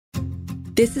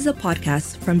This is a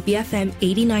podcast from BFM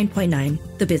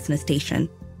 89.9, the business station.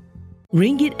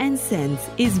 Ringgit and Cents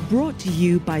is brought to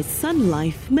you by Sun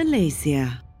Life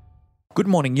Malaysia. Good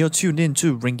morning, you're tuned in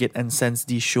to Ringgit and Cents,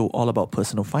 the show all about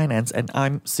personal finance, and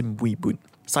I'm Sim Wee Boon.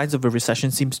 Signs of a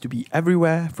recession seems to be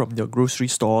everywhere, from your grocery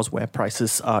stores where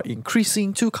prices are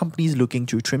increasing to companies looking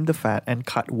to trim the fat and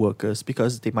cut workers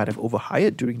because they might have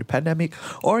overhired during the pandemic,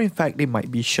 or in fact they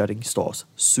might be shutting stores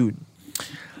soon.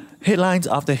 Headlines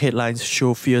after headlines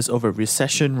show fears of a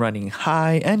recession running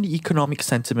high, and the economic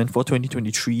sentiment for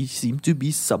 2023 seem to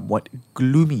be somewhat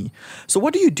gloomy. So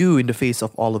what do you do in the face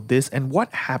of all of this, and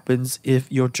what happens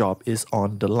if your job is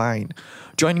on the line?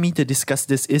 Joining me to discuss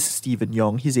this is Stephen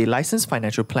Yong. He's a licensed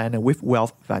financial planner with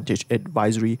Wealth Vantage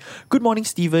Advisory. Good morning,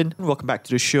 Stephen. Welcome back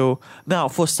to the show. Now,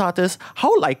 for starters,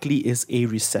 how likely is a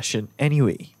recession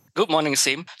anyway? Good morning,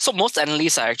 Sim. So most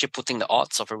analysts are actually putting the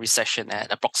odds of a recession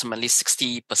at approximately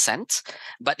 60%,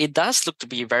 but it does look to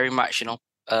be very much,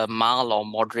 a mild or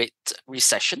moderate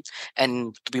recession.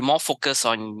 And to be more focused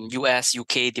on US,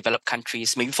 UK, developed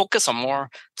countries, maybe focus on more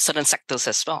certain sectors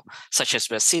as well, such as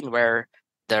we've seen where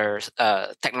there's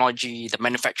technology, the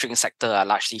manufacturing sector are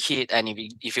largely hit. And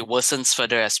if it worsens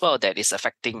further as well, that is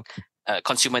affecting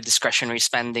consumer discretionary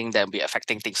spending, that will be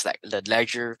affecting things like the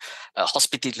leisure,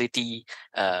 hospitality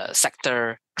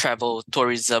sector, travel,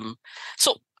 tourism.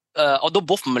 So although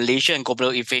both Malaysia and global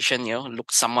inflation,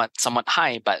 look somewhat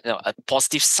high, but a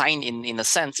positive sign in a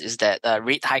sense is that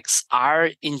rate hikes are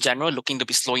in general looking to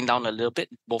be slowing down a little bit,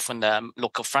 both on the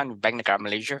local front with Bank Negara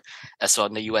Malaysia as well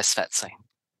on the US Fed side.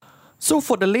 So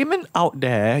for the layman out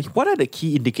there, what are the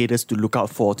key indicators to look out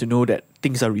for to know that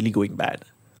things are really going bad?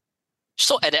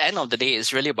 So at the end of the day,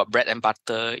 it's really about bread and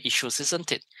butter issues,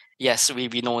 isn't it? Yes, we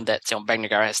know that Bank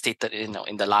Negara has stated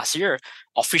in the last year,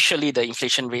 officially the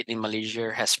inflation rate in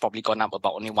Malaysia has probably gone up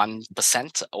about only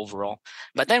 1% overall.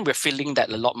 But then we're feeling that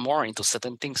a lot more into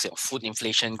certain things. Food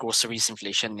inflation, groceries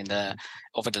inflation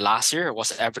over the last year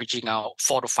was averaging out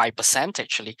 4 to 5%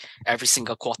 actually every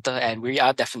single quarter, and we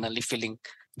are definitely feeling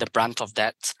the brunt of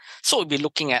that. So we'll be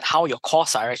looking at how your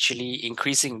costs are actually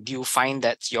increasing. Do you find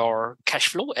that your cash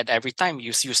flow at every time you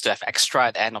used to have extra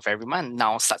at the end of every month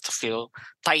now start to feel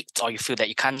tight, or you feel that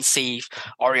you can't save,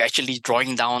 or you're actually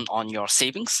drawing down on your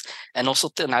savings? And also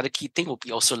another key thing will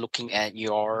be also looking at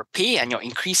your pay and your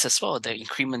increase as well, the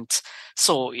increment.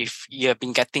 So if you have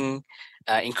been getting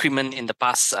increment in the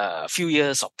past few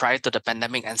years or prior to the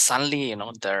pandemic, and suddenly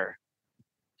the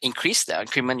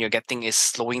increment you're getting is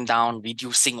slowing down,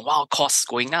 reducing while costs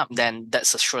going up, then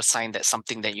that's a sure sign that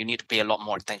something that you need to pay a lot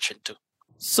more attention to.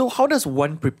 So how does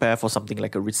one prepare for something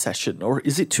like a recession, or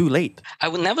is it too late? I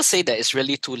would never say that it's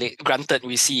really too late. Granted,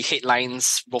 we see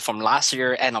headlines both from last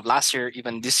year, end of last year,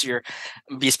 even this year,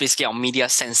 basically our media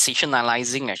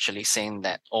sensationalizing, actually saying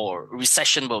that,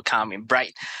 recession will come in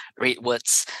bright red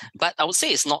words. But I would say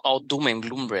it's not all doom and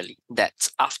gloom really, that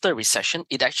after recession,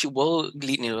 it actually will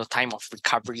lead into a time of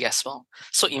recovery as well.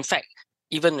 So in fact,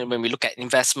 even when we look at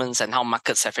investments and how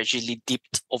markets have actually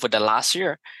dipped over the last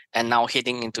year and now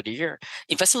heading into the year,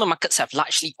 investment markets have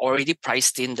largely already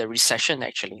priced in the recession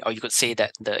actually, or you could say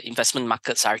that the investment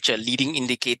markets are actually a leading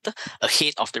indicator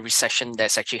ahead of the recession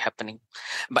that's actually happening.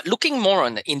 But looking more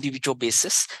on the individual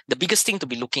basis, the biggest thing to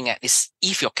be looking at is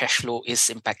if your cash flow is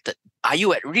impacted. Are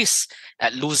you at risk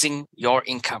at losing your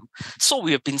income? So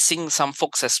we have been seeing some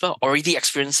folks as well already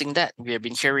experiencing that. We have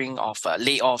been hearing of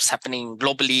layoffs happening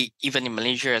globally, even in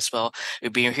Malaysia as well.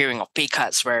 We've been hearing of pay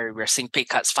cuts where we're seeing pay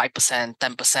cuts 5%,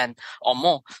 10% or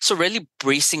more. So really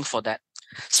bracing for that.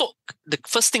 So the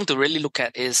first thing to really look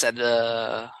at is at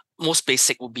the most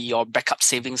basic would be your backup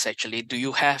savings actually. Do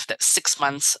you have that 6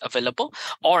 months available?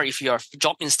 Or if you have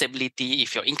job instability,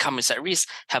 if your income is at risk,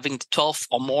 having 12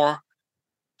 or more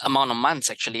amount of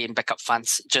months actually in backup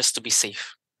funds just to be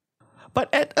safe.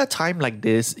 But at a time like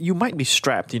this, you might be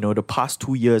strapped. The past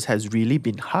 2 years has really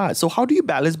been hard. So how do you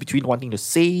balance between wanting to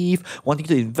save, wanting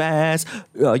to invest,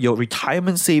 your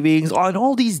retirement savings, and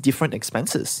all these different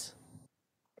expenses?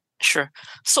 Sure.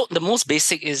 So the most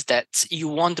basic is that you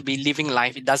want to be living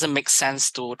life. It doesn't make sense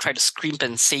to try to scrimp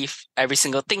and save every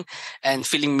single thing and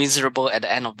feeling miserable at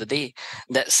the end of the day.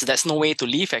 That's no way to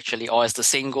live actually. Or as the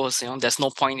saying goes, there's no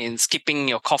point in skipping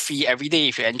your coffee every day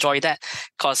if you enjoy that,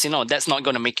 because that's not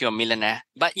going to make you a millionaire.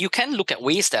 But you can look at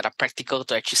ways that are practical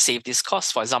to actually save this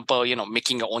cost. For example,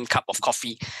 making your own cup of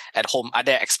coffee at home. Are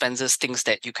there expenses, things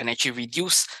that you can actually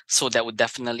reduce? So that would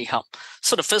definitely help.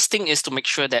 So the first thing is to make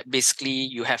sure that basically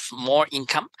you have more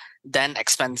income than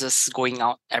expenses going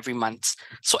out every month.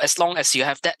 So as long as you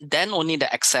have that, then only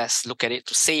the excess, look at it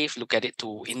to save, look at it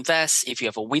to invest. If you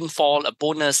have a windfall, a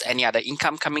bonus, any other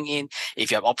income coming in,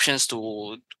 if you have options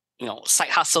to side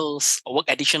hustles, work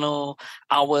additional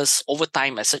hours,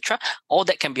 overtime, etc. All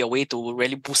that can be a way to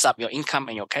really boost up your income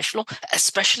and your cash flow,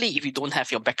 especially if you don't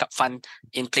have your backup fund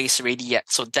in place ready yet.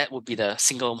 So that would be the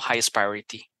single highest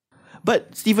priority.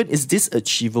 But Stephen, is this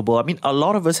achievable? I mean, a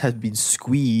lot of us have been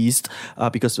squeezed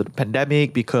because of the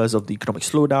pandemic, because of the economic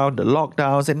slowdown, the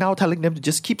lockdowns, and now telling them to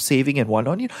just keep saving and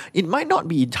whatnot. It might not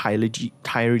be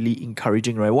entirely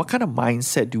encouraging, right? What kind of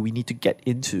mindset do we need to get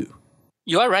into?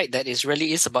 You are right. That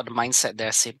really is about the mindset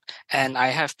there, Sim. And I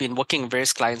have been working with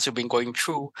various clients who've been going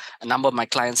through. A number of my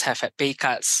clients have had pay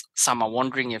cuts. Some are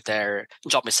wondering if their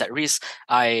job is at risk.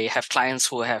 I have clients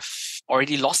who have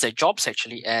already lost their jobs,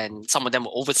 actually, and some of them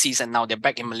were overseas and now they're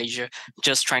back in Malaysia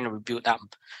just trying to rebuild up.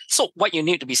 So what you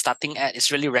need to be starting at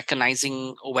is really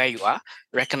recognizing where you are,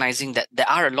 recognizing that there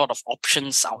are a lot of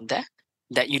options out there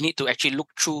that you need to actually look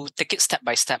through, take it step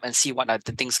by step and see what are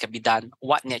the things can be done,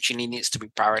 what actually needs to be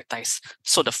prioritized.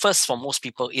 So the first for most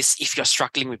people is if you're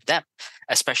struggling with debt,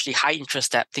 especially high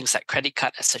interest debt, things like credit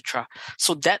card, etc.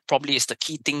 So that probably is the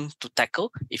key thing to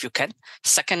tackle if you can.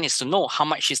 Second is to know how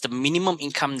much is the minimum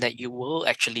income that you will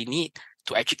actually need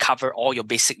to actually cover all your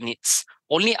basic needs.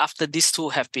 Only after these two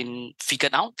have been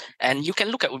figured out, and you can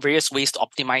look at various ways to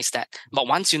optimize that. But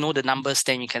once you know the numbers,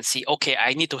 then you can see, okay,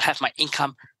 I need to have my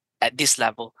income at this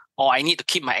level, or I need to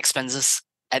keep my expenses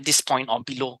at this point or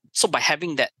below. So by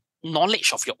having that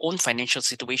knowledge of your own financial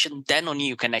situation, then only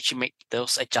you can actually make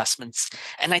those adjustments.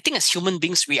 And I think as human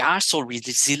beings, we are so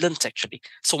resilient actually.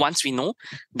 So once we know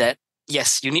that,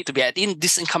 yes, you need to be at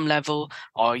this income level,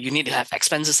 or you need to have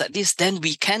expenses at this, then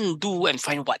we can do and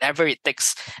find whatever it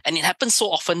takes. And it happens so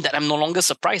often that I'm no longer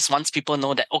surprised once people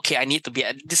know that, okay, I need to be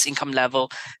at this income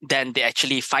level, then they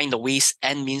actually find the ways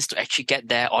and means to actually get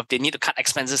there. Or if they need to cut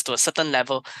expenses to a certain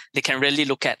level, they can really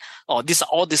look at, these are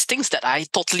all these things that I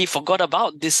totally forgot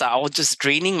about. These are all just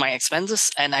draining my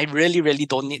expenses and I really, really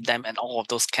don't need them, and all of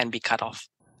those can be cut off.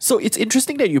 So it's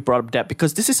interesting that you brought up debt,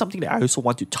 because this is something that I also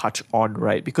want to touch on,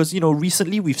 right? Because,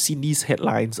 recently we've seen these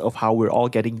headlines of how we're all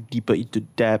getting deeper into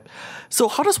debt. So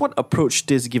how does one approach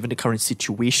this given the current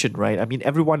situation, right? I mean,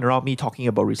 everyone around me talking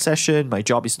about recession, my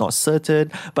job is not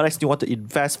certain, but I still want to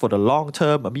invest for the long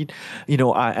term. I mean,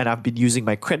 and I've been using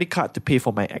my credit card to pay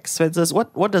for my expenses.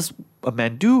 What does a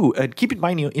man do? And keep in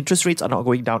mind, interest rates are not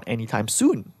going down anytime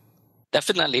soon.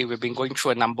 Definitely, we've been going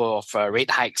through a number of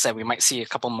rate hikes, and we might see a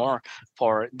couple more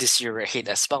for this year ahead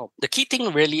as well. The key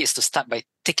thing really is to start by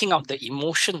taking out the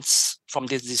emotions from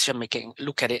this decision making.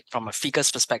 Look at it from a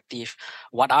figures perspective.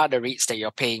 What are the rates that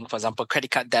you're paying? For example,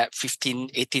 credit card debt, 15,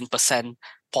 18%.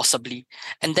 Possibly.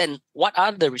 And then what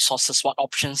are the resources? What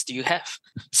options do you have?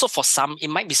 So for some, it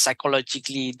might be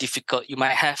psychologically difficult. You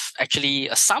might have actually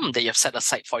a sum that you have set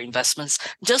aside for investments,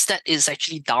 just that is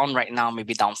actually down right now,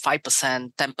 maybe down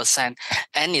 5%, 10%,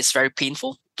 and it's very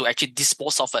painful to actually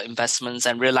dispose of investments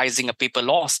and realizing a paper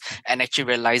loss, and actually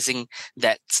realizing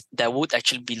that there would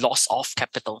actually be loss of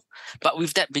capital. But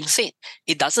with that being said,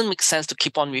 it doesn't make sense to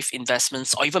keep on with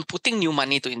investments or even putting new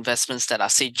money to investments that are,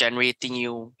 say, generating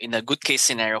you, in a good case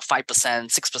scenario, 5%,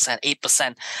 6%,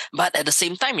 8%. But at the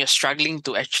same time, you're struggling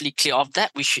to actually clear off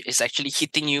that, which is actually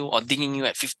hitting you or dinging you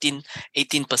at 15,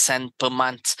 18% per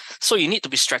month. So you need to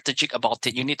be strategic about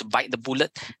it. You need to bite the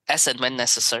bullet as and when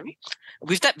necessary.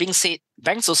 With that being said,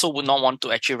 banks also would not want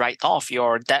to actually write off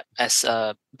your debt as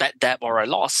a bad debt or a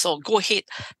loss. So go ahead,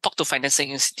 talk to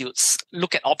financing institutes,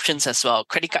 look at options as well.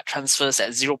 Credit card transfers at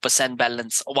 0%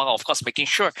 balance, while of course making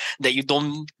sure that you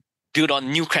don't build on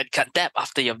new credit card debt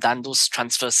after you've done those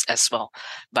transfers as well.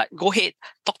 But go ahead,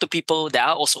 talk to people. There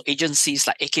are also agencies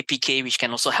like AKPK, which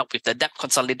can also help with the debt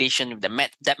consolidation, with the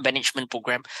debt management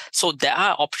program. So there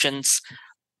are options.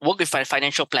 Work with a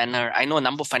financial planner. I know a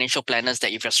number of financial planners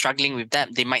that if you're struggling with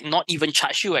that, they might not even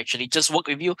charge you actually. Just work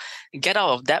with you, get out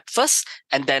of debt first,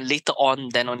 and then later on,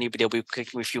 then only they'll be working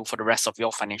with you for the rest of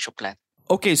your financial plan.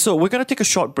 Okay, so we're going to take a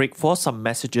short break for some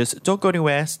messages. Don't go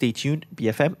anywhere. Stay tuned.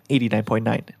 BFM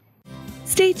 89.9.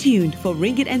 Stay tuned for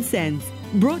Ringgit and Cents,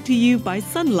 brought to you by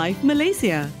Sun Life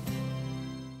Malaysia.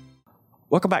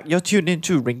 Welcome back. You're tuned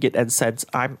into Ringgit and Cents.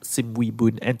 I'm Sim Wee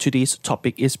Boon, and today's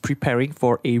topic is preparing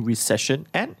for a recession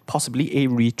and possibly a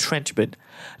retrenchment.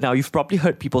 Now, you've probably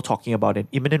heard people talking about an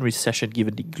imminent recession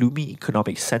given the gloomy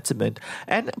economic sentiment,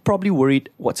 and probably worried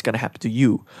what's going to happen to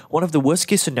you. One of the worst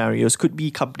case scenarios could be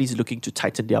companies looking to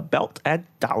tighten their belt and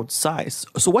downsize.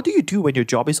 So what do you do when your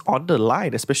job is on the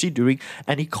line, especially during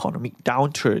an economic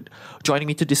downturn? Joining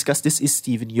me to discuss this is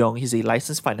Stephen Yong. He's a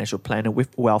licensed financial planner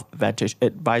with Wealth Vantage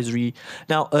Advisory.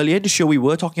 Now, earlier in the show, we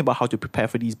were talking about how to prepare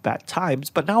for these bad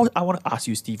times, but now I want to ask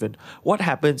you, Stephen, what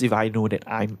happens if I know that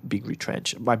I'm being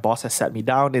retrenched? My boss has sat me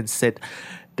down and said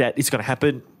that it's going to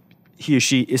happen. He or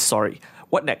she is sorry.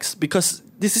 What next? Because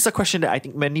this is a question that I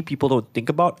think many people don't think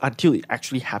about until it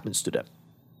actually happens to them.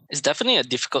 It's definitely a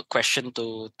difficult question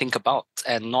to think about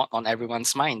and not on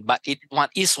everyone's mind, but it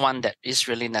is one that is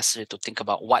really necessary to think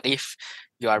about. What if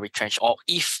you are retrenched, or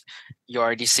if you're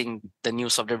already seeing the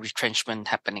news of the retrenchment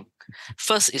happening?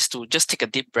 First is to just take a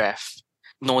deep breath.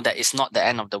 Know that it's not the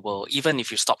end of the world. Even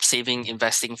if you stop saving,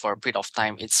 investing for a period of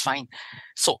time, it's fine.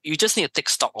 So you just need to take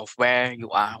stock of where you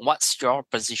are. What's your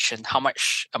position? How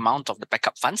much amount of the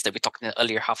backup funds that we talked in the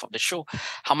earlier half of the show?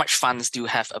 How much funds do you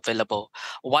have available?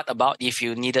 What about if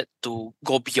you needed to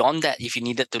go beyond that? If you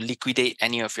needed to liquidate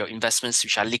any of your investments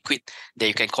which are liquid that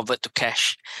you can convert to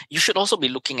cash? You should also be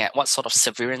looking at what sort of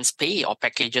severance pay or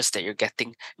packages that you're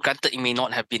getting. Granted, it may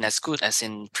not have been as good as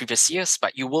in previous years,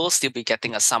 but you will still be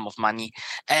getting a sum of money.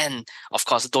 And of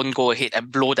course, don't go ahead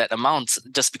and blow that amount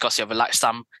just because you have a large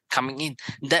sum coming in.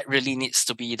 That really needs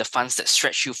to be the funds that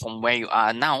stretch you from where you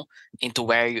are now into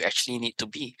where you actually need to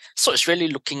be. So it's really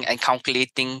looking and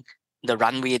calculating the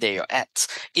runway that you're at.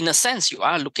 In a sense, you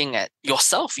are looking at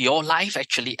yourself, your life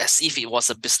actually, as if it was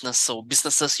a business. So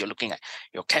businesses, you're looking at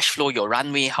your cash flow, your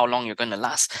runway, how long you're going to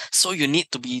last. So you need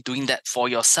to be doing that for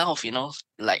yourself,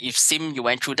 Like if Sim, you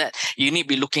went through that, you need to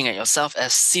be looking at yourself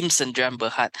as Sim Sendirian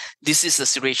Berhad. This is the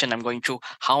situation I'm going through.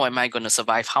 How am I going to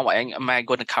survive? How am I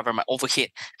going to cover my overhead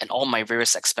and all my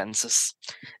various expenses?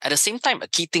 At the same time, a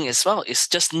key thing as well is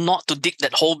just not to dig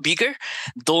that hole bigger.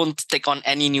 Don't take on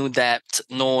any new debt,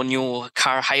 no new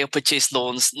car hire purchase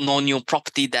loans, no new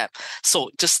property debt. So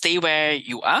just stay where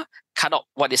you are, cut out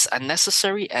what is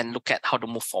unnecessary, and look at how to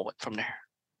move forward from there.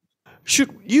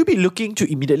 Should you be looking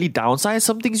to immediately downsize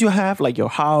some things you have, like your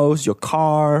house, your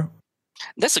car?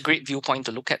 That's a great viewpoint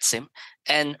to look at, Sim.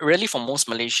 And really, for most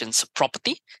Malaysians,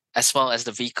 property as well as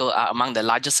the vehicle are among the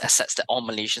largest assets that all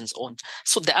Malaysians own.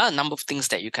 So there are a number of things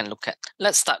that you can look at.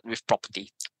 Let's start with property.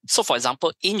 So for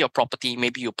example, in your property,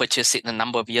 maybe you purchased it a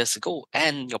number of years ago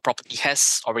and your property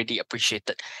has already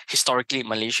appreciated. Historically in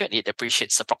Malaysia, it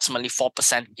appreciates approximately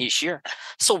 4% each year.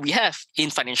 So we have, in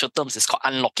financial terms, it's called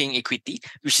unlocking equity,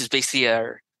 which is basically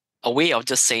a way of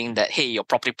just saying that, hey, your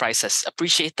property price has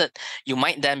appreciated. You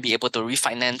might then be able to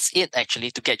refinance it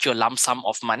actually to get you a lump sum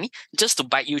of money just to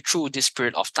bite you through this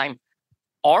period of time.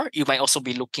 Or you might also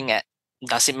be looking at,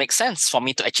 does it make sense for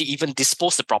me to actually even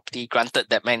dispose the property? Granted,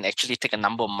 that might actually take a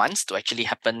number of months to actually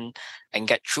happen and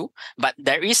get through. But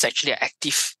there is actually an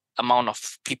active amount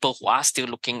of people who are still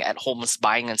looking at homes,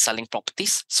 buying and selling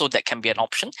properties. So that can be an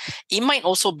option. It might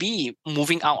also be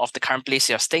moving out of the current place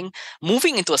you're staying,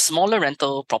 moving into a smaller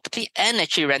rental property and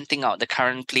actually renting out the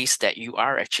current place that you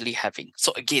are actually having.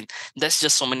 So again, there's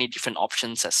just so many different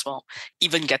options as well.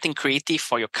 Even getting creative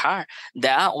for your car,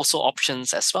 there are also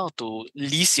options as well to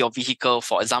lease your vehicle.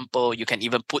 For example, you can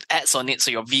even put ads on it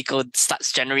so your vehicle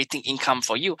starts generating income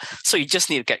for you. So you just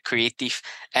need to get creative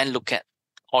and look at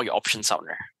all your options out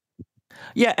there.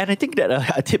 Yeah, and I think that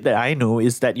a tip that I know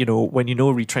is that, when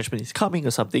retrenchment is coming or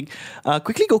something,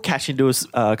 quickly go cash in those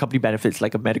company benefits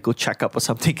like a medical checkup or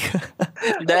something.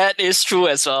 That is true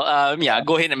as well.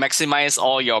 Go ahead and maximize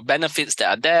all your benefits that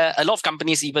are there. A lot of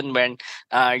companies, even when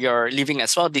you're leaving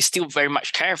as well, they still very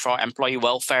much care for employee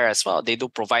welfare as well. They do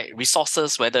provide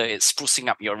resources, whether it's sprucing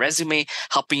up your resume,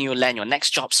 helping you land your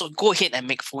next job. So go ahead and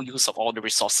make full use of all the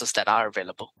resources that are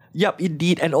available. Yep,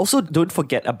 indeed. And also don't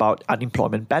forget about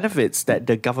unemployment benefits that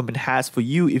the government has for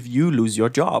you if you lose your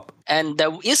job. And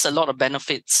there is a lot of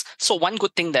benefits. So one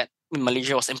good thing that in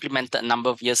Malaysia was implemented a number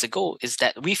of years ago is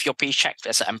that with your paycheck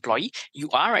as an employee, you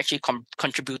are actually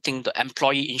contributing to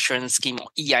Employee Insurance Scheme, or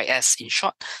EIS in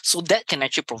short. So that can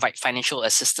actually provide financial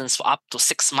assistance for up to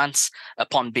 6 months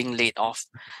upon being laid off.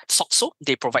 SOCSO,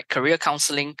 they provide career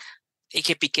counseling,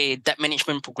 AKPK, debt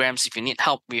management programs if you need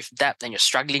help with debt and you're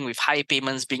struggling with high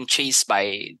payments, being chased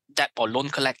by debt or loan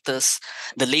collectors,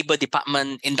 the Labour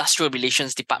Department, Industrial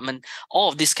Relations Department, all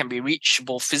of this can be reached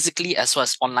both physically as well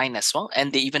as online as well.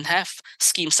 And they even have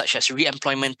schemes such as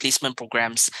re-employment placement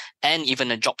programs and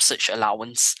even a job search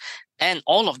allowance. And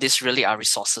all of this really are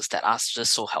resources that are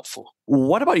just so helpful.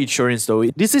 What about insurance though?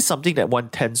 This is something that one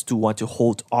tends to want to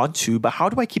hold on to, but how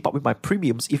do I keep up with my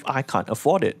premiums if I can't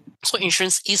afford it? So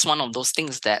insurance is one of those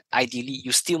things that ideally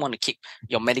you still want to keep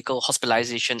your medical,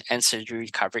 hospitalization and surgery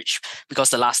coverage,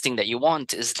 because the last thing that you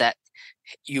want is that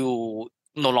you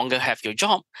no longer have your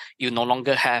job, you no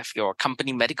longer have your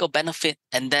company medical benefit,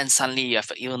 and then suddenly you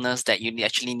have an illness that you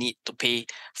actually need to pay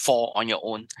for on your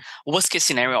own. Worst case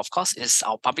scenario, of course, is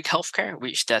our public healthcare,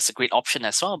 which there's a great option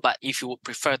as well. But if you would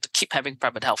prefer to keep having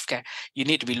private healthcare, you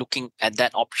need to be looking at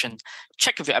that option.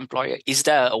 Check with your employer, is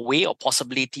there a way or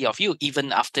possibility of you,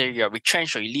 even after you're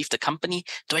retrenched or you leave the company,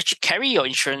 to actually carry your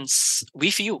insurance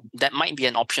with you? That might be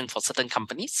an option for certain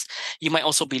companies. You might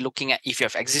also be looking at, if you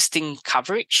have existing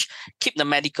coverage, keep the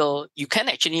medical. You can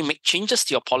actually make changes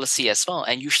to your policy as well.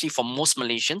 And usually for most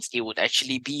Malaysians, it would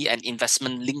actually be an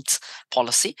investment linked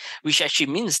policy, which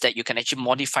actually means that you can actually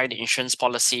modify the insurance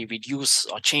policy, reduce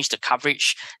or change the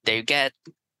coverage that you get,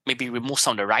 maybe remove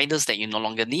some of the riders that you no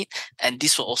longer need. And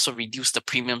this will also reduce the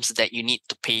premiums that you need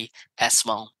to pay as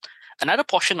well. Another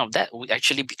portion of that would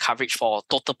actually be coverage for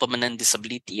total permanent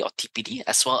disability or TPD,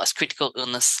 as well as critical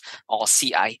illness or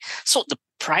CI. So the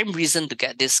prime reason to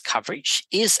get this coverage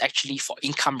is actually for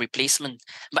income replacement.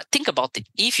 But think about it.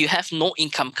 If you have no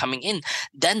income coming in,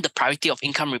 then the priority of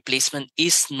income replacement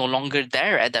is no longer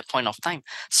there at that point of time.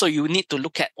 So you need to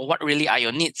look at what really are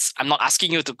your needs. I'm not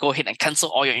asking you to go ahead and cancel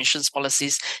all your insurance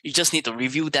policies. You just need to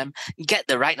review them, get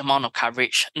the right amount of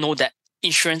coverage, know that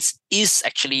insurance is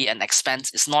actually an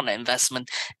expense, it's not an investment,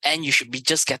 and you should be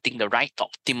just getting the right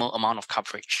optimal amount of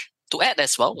coverage. To add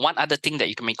as well, one other thing that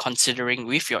you can be considering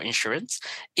with your insurance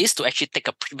is to actually take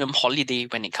a premium holiday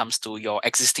when it comes to your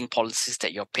existing policies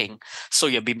that you're paying. So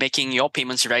you'll be making your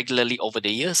payments regularly over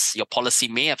the years. Your policy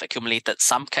may have accumulated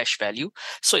some cash value.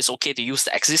 So it's okay to use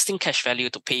the existing cash value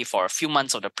to pay for a few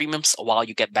months of the premiums while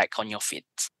you get back on your feet.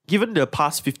 Given the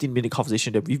past 15-minute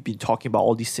conversation that we've been talking about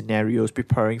all these scenarios,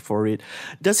 preparing for it,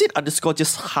 does it underscore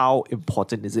just how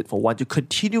important is it for one to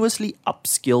continuously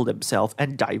upskill themselves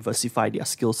and diversify their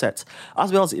skill sets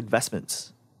as well as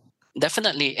investments?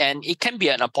 Definitely, and it can be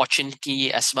an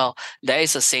opportunity as well. There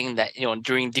is a saying that,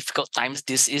 during difficult times,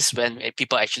 this is when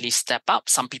people actually step up.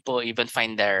 Some people even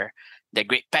find their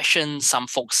great passion. Some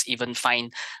folks even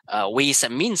find ways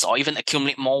and means, or even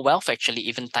accumulate more wealth actually,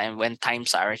 even when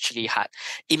times are actually hard.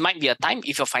 It might be a time,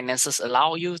 if your finances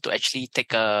allow you, to actually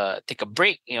take a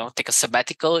break, take a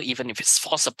sabbatical, even if it's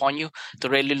forced upon you, to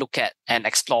really look at and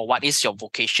explore what is your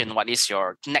vocation, what is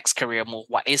your next career move,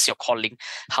 what is your calling,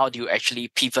 how do you actually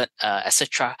pivot,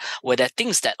 etc. Were there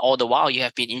things that all the while you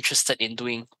have been interested in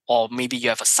doing, or maybe you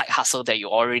have a side hustle that you're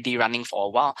already running for a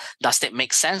while? Does that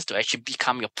make sense to actually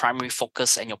become your primary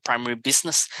focus and your primary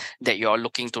business that you're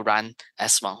looking to run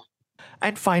as well?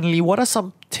 And finally, what are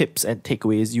some tips and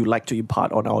takeaways you'd like to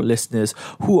impart on our listeners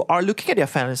who are looking at their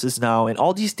finances now and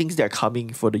all these things that are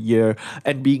coming for the year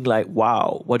and being like,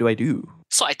 wow, what do I do?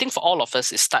 So I think for all of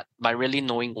us, it starts by really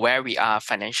knowing where we are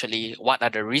financially, what are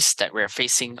the risks that we're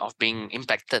facing of being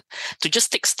impacted, to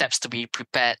just take steps to be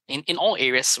prepared in all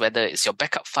areas, whether it's your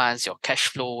backup funds, your cash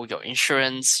flow, your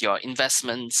insurance, your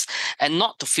investments, and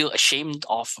not to feel ashamed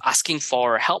of asking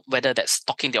for help, whether that's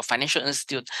talking to your financial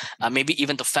institute, maybe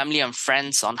even to family and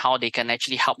friends on how they can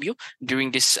actually help you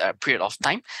during this period of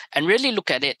time. And really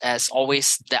look at it as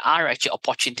always, there are actually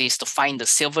opportunities to find the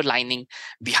silver lining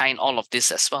behind all of this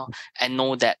as well. And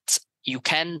know that you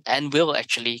can and will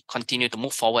actually continue to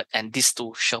move forward, and this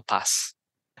too shall pass.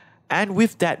 And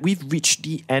with that, we've reached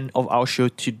the end of our show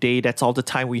today. That's all the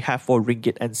time we have for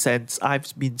Ringgit and Cents.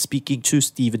 I've been speaking to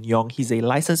Stephen Yong. He's a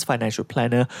licensed financial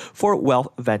planner for Wealth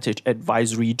Vantage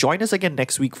Advisory. Join us again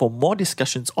next week for more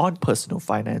discussions on personal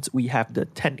finance. We have the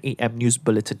 10 a.m. news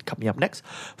bulletin coming up next,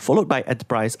 followed by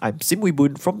Enterprise. I'm Sim Wee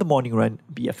Boon from The Morning Run,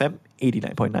 BFM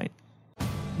 89.9.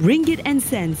 Ringgit and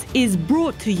Cents is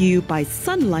brought to you by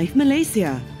Sun Life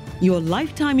Malaysia, your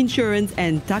lifetime insurance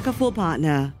and Takaful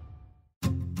partner.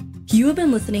 You have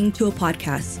been listening to a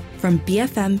podcast from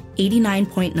BFM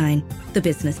 89.9, the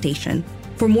business station.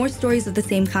 For more stories of the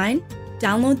same kind,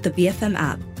 download the BFM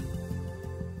app.